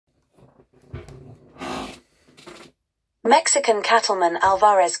Mexican cattleman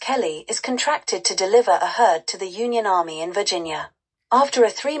Alvarez Kelly is contracted to deliver a herd to the Union Army in Virginia. After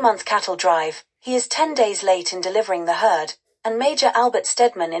a 3-month cattle drive, he is 10 days late in delivering the herd, and Major Albert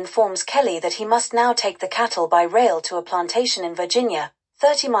Stedman informs Kelly that he must now take the cattle by rail to a plantation in Virginia,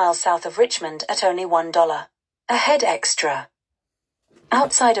 30 miles south of Richmond at only $1 a head extra.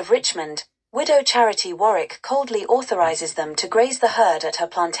 Outside of Richmond, widow Charity Warwick coldly authorizes them to graze the herd at her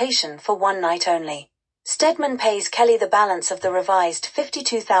plantation for one night only. Stedman pays Kelly the balance of the revised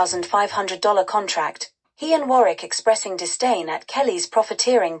 $52,500 contract, he and Warwick expressing disdain at Kelly's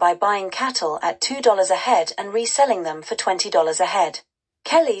profiteering by buying cattle at $2 a head and reselling them for $20 a head.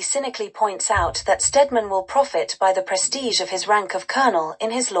 Kelly cynically points out that Stedman will profit by the prestige of his rank of colonel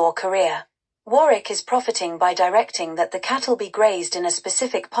in his law career. Warwick is profiting by directing that the cattle be grazed in a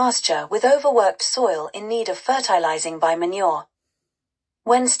specific pasture with overworked soil in need of fertilizing by manure.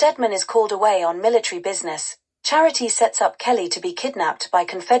 When Stedman is called away on military business, Charity sets up Kelly to be kidnapped by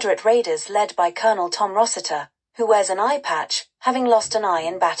Confederate raiders led by Colonel Tom Rossiter, who wears an eye patch, having lost an eye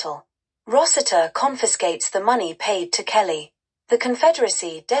in battle. Rossiter confiscates the money paid to Kelly. The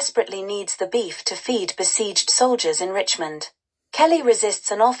Confederacy desperately needs the beef to feed besieged soldiers in Richmond. Kelly resists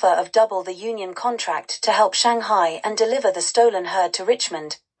an offer of double the Union contract to help Shanghai and deliver the stolen herd to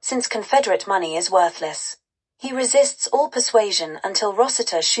Richmond, since Confederate money is worthless. He resists all persuasion until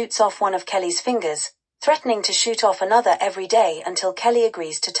Rossiter shoots off one of Kelly's fingers, threatening to shoot off another every day until Kelly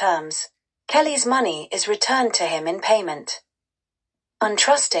agrees to terms. Kelly's money is returned to him in payment.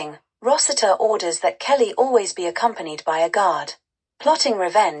 Untrusting, Rossiter orders that Kelly always be accompanied by a guard. Plotting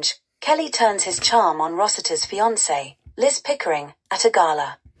revenge, Kelly turns his charm on Rossiter's fiancée, Liz Pickering, at a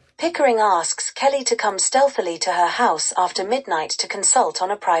gala. Pickering asks Kelly to come stealthily to her house after midnight to consult on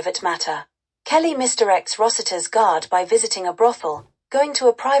a private matter. Kelly misdirects Rossiter's guard by visiting a brothel, going to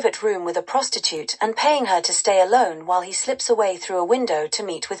a private room with a prostitute and paying her to stay alone while he slips away through a window to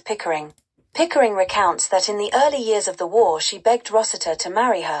meet with Pickering. Pickering recounts that in the early years of the war she begged Rossiter to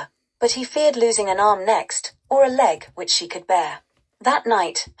marry her, but he feared losing an arm next, or a leg which she could bear. That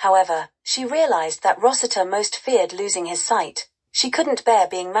night, however, she realized that Rossiter most feared losing his sight. She couldn't bear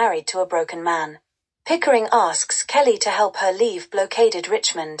being married to a broken man. Pickering asks Kelly to help her leave blockaded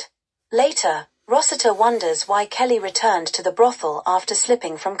Richmond. Later, Rossiter wonders why Kelly returned to the brothel after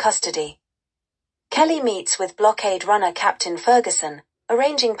slipping from custody. Kelly meets with blockade runner Captain Ferguson,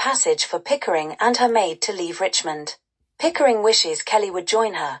 arranging passage for Pickering and her maid to leave Richmond. Pickering wishes Kelly would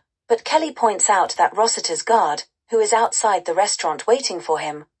join her, but Kelly points out that Rossiter's guard, who is outside the restaurant waiting for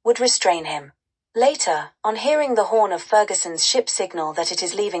him, would restrain him. Later, on hearing the horn of Ferguson's ship signal that it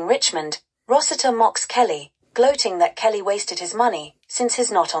is leaving Richmond, Rossiter mocks Kelly, gloating that Kelly wasted his money, since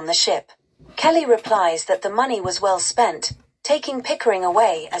he's not on the ship. Kelly replies that the money was well spent, taking Pickering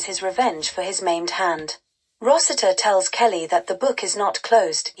away as his revenge for his maimed hand. Rossiter tells Kelly that the book is not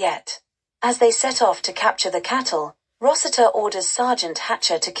closed yet. As they set off to capture the cattle, Rossiter orders Sergeant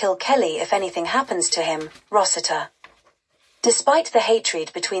Hatcher to kill Kelly if anything happens to him. Rossiter. Despite the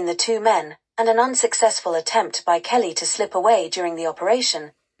hatred between the two men, and an unsuccessful attempt by Kelly to slip away during the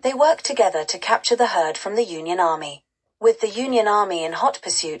operation, they work together to capture the herd from the Union Army. With the Union Army in hot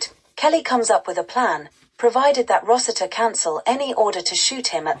pursuit, Kelly comes up with a plan, provided that Rossiter cancel any order to shoot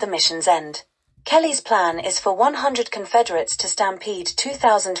him at the mission's end. Kelly's plan is for 100 Confederates to stampede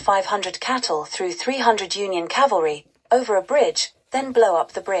 2,500 cattle through 300 Union cavalry, over a bridge, then blow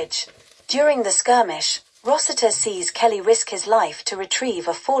up the bridge. During the skirmish, Rossiter sees Kelly risk his life to retrieve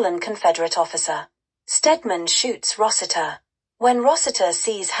a fallen Confederate officer. Stedman shoots Rossiter. When Rossiter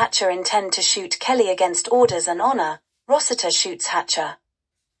sees Hatcher intend to shoot Kelly against orders and honor, Rossiter shoots Hatcher.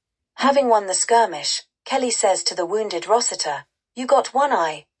 Having won the skirmish, Kelly says to the wounded Rossiter, "You got one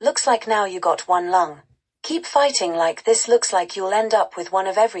eye, looks like now you got one lung. Keep fighting like this, looks like you'll end up with one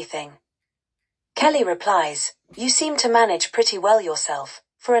of everything." Kelly replies, "You seem to manage pretty well yourself,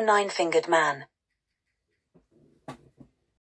 for a 9-fingered man."